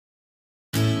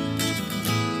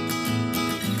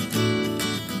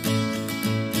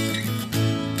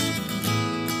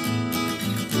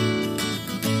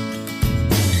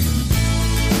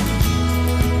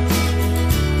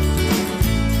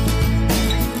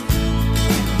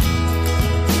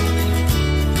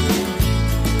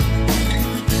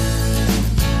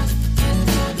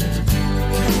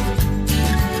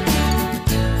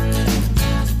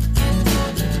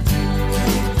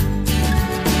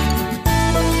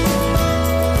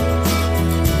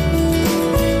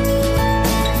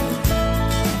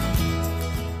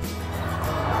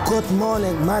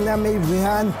morning. My name is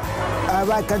Vihan. I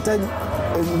work at the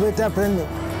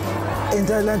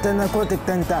International Narcotic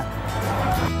Center.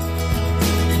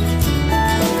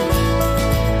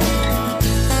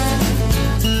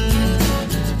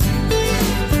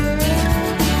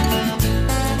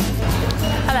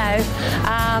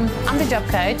 I'm the job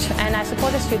coach and I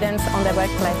support the students on their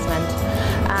work placement.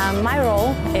 My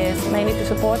role is mainly to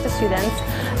support the students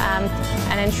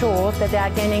and ensure that they are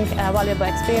gaining valuable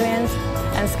experience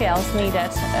and skills needed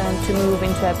to move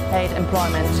into a paid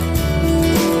employment.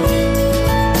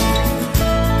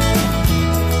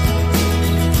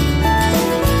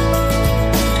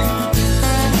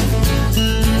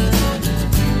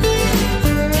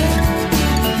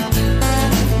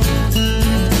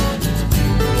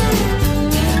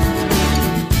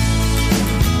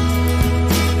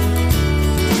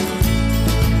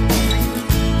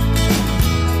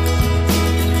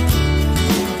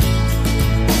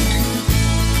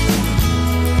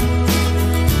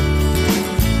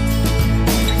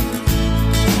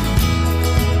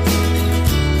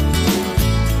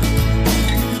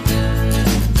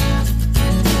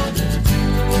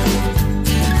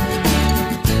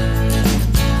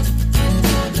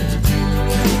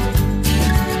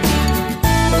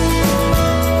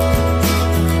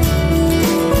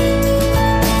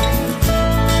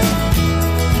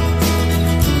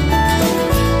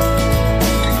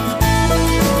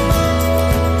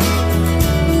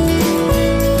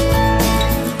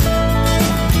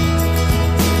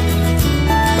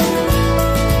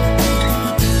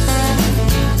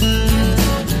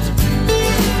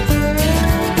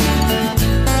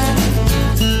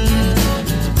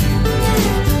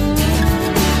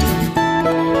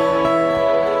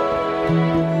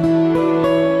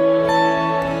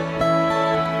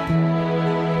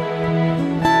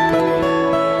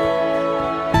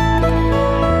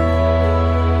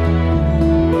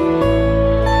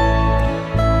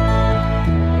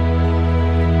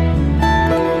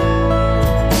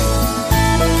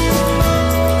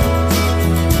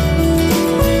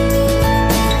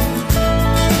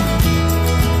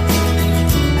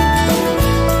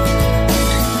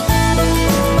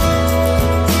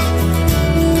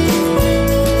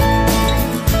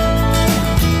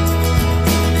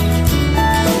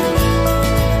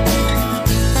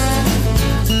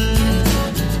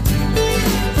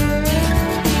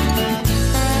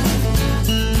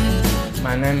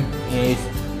 My name is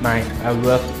Mike. I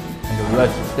work in the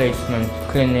work placement,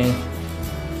 cleaning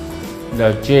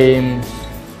the gyms,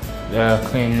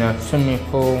 clean the swimming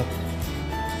pool,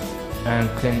 and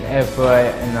clean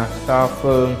everywhere in the staff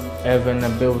room, everywhere in the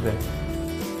building.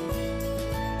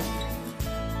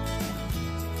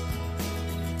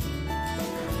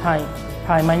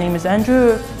 Hi, my name is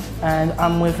Andrew and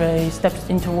I'm with a Steps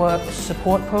into Work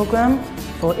support program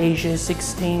for ages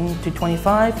 16 to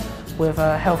 25 with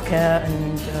healthcare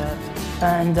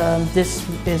and this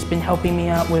has been helping me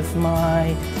out with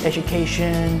my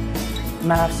education,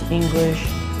 maths, English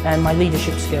and my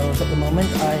leadership skills at the moment.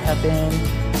 I have been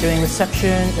doing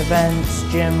reception, events,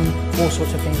 gym, all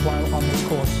sorts of things while on this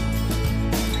course.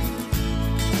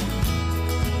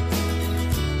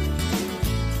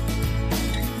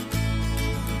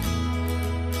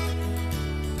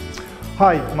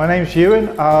 Hi, my name's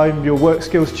Ewan. I'm your work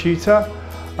skills tutor.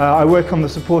 I work on the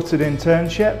supported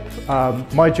internship.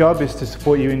 My job is to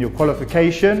support you in your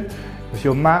qualification, with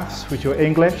your maths, with your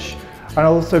English, and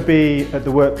I'll also be at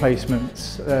the work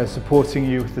placements, supporting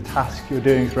you with the tasks you're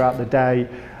doing throughout the day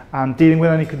and dealing with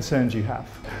any concerns you have.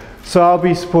 So I'll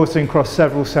be supporting across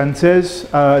several centres.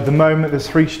 At the moment there's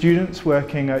 3 students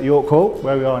working at York Hall,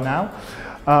 where we are now.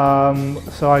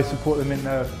 So I support them in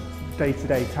their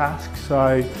day-to-day tasks.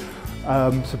 So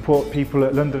support people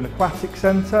at London Aquatic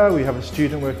Centre. We have a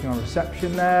student working on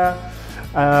reception there.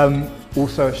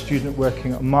 Also a student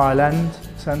working at Mile End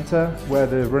Centre where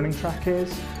the running track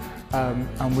is.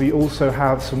 And we also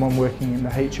have someone working in the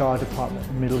HR department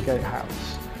in Middlegate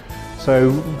House.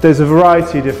 So there's a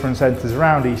variety of different centres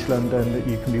around East London that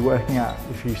you can be working at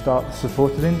if you start the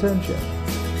supported internship.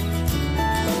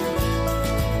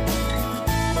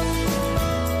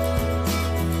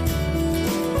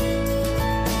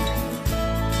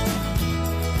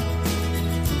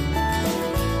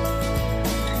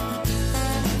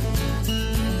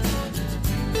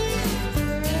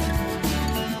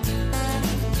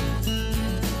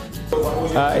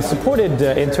 A supported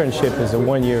internship is a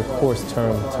one-year course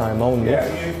term time only.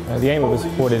 The aim of a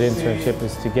supported internship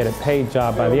is to get a paid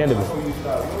job by the end of it.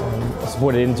 A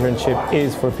supported internship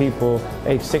is for people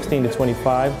aged 16 to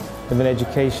 25 with an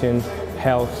education,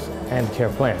 health, and care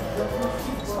plan.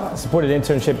 A supported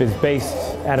internship is based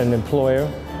at an employer.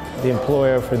 The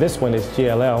employer for this one is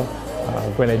GLL,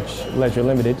 Greenwich Leisure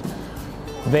Limited.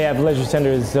 They have leisure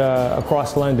centres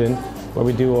across London where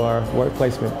we do our work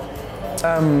placement.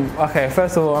 Okay,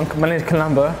 first of all, my name is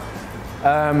Kalamba.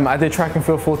 I do track and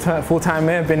field full-time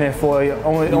here. I've been here for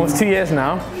almost 2 years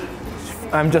now.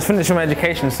 I'm just finishing my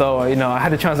education, so you know I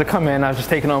had a chance to come here and I've just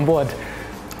taken it on board.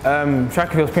 Track and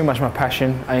field is pretty much my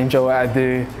passion. I enjoy what I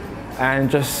do and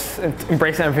just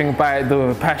embracing everything about it,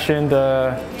 the passion,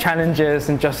 the challenges,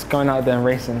 and just going out there and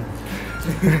racing.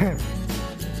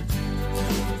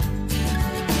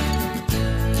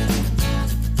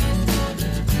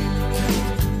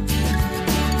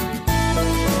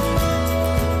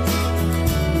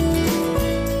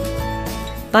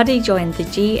 Buddy joined the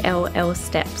GLL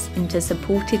Steps into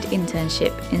supported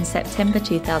internship in September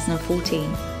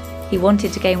 2014. He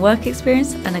wanted to gain work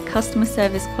experience and a customer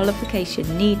service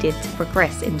qualification needed to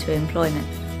progress into employment.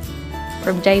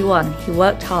 From day one, he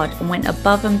worked hard and went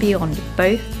above and beyond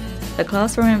both the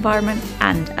classroom environment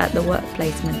and at the work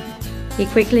placement. He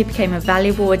quickly became a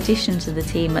valuable addition to the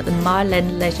team at the Mile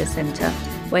End Leisure Centre,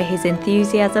 where his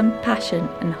enthusiasm, passion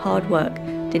and hard work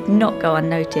did not go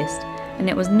unnoticed, and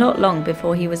it was not long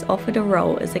before he was offered a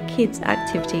role as a kids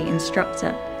activity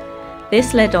instructor.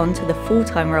 This led on to the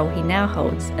full-time role he now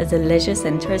holds as a leisure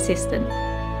centre assistant.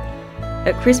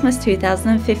 At Christmas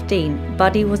 2015,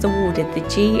 Buddy was awarded the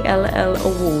GLL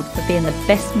Award for being the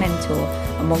best mentor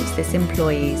amongst his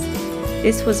employees.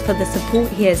 This was for the support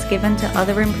he has given to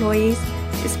other employees,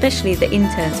 especially the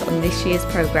interns on this year's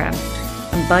programme.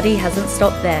 And Buddy hasn't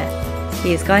stopped there.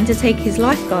 He is going to take his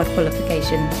lifeguard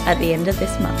qualification at the end of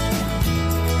this month.